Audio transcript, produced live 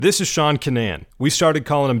This is Sean Canan. We started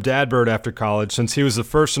calling him DADBIRD after college since he was the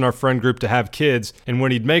first in our friend group to have kids, and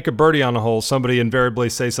when he'd make a birdie on a hole, somebody invariably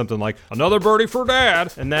say something like, "Another birdie for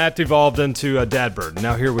Dad," and that evolved into a DADBIRD.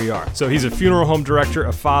 Now here we are. So he's a funeral home director,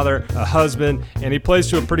 a father, a husband, and he plays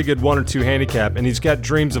to a pretty good 1 or 2 handicap, and he's got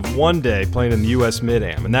dreams of one day playing in the U.S.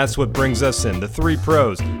 Mid-Am, and that's what brings us in, the Three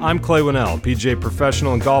Pros. I'm Clay Winnell, PGA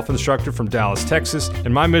professional and golf instructor from Dallas, Texas,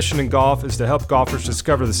 and my mission in golf is to help golfers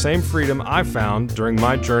discover the same freedom I found during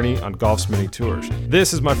my journey on golf's many tours.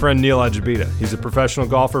 This is my friend Neil Ajibita. He's a professional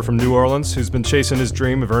golfer from New Orleans who's been chasing his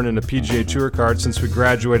dream of earning a PGA Tour card since we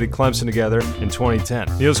graduated Clemson together in 2010.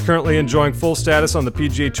 Neil's currently enjoying full status on the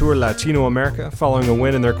PGA Tour Latino America following a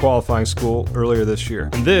win in their qualifying school earlier this year.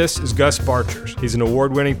 And this is Gus Barchers. He's an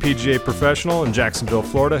award-winning PGA professional in Jacksonville,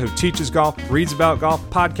 Florida, who teaches golf, reads about golf,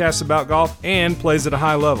 podcasts about golf, and plays at a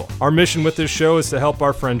high level. Our mission with this show is to help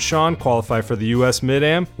our friend Sean qualify for the U.S.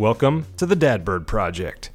 Mid-Am. Welcome to the DADBIRD Project.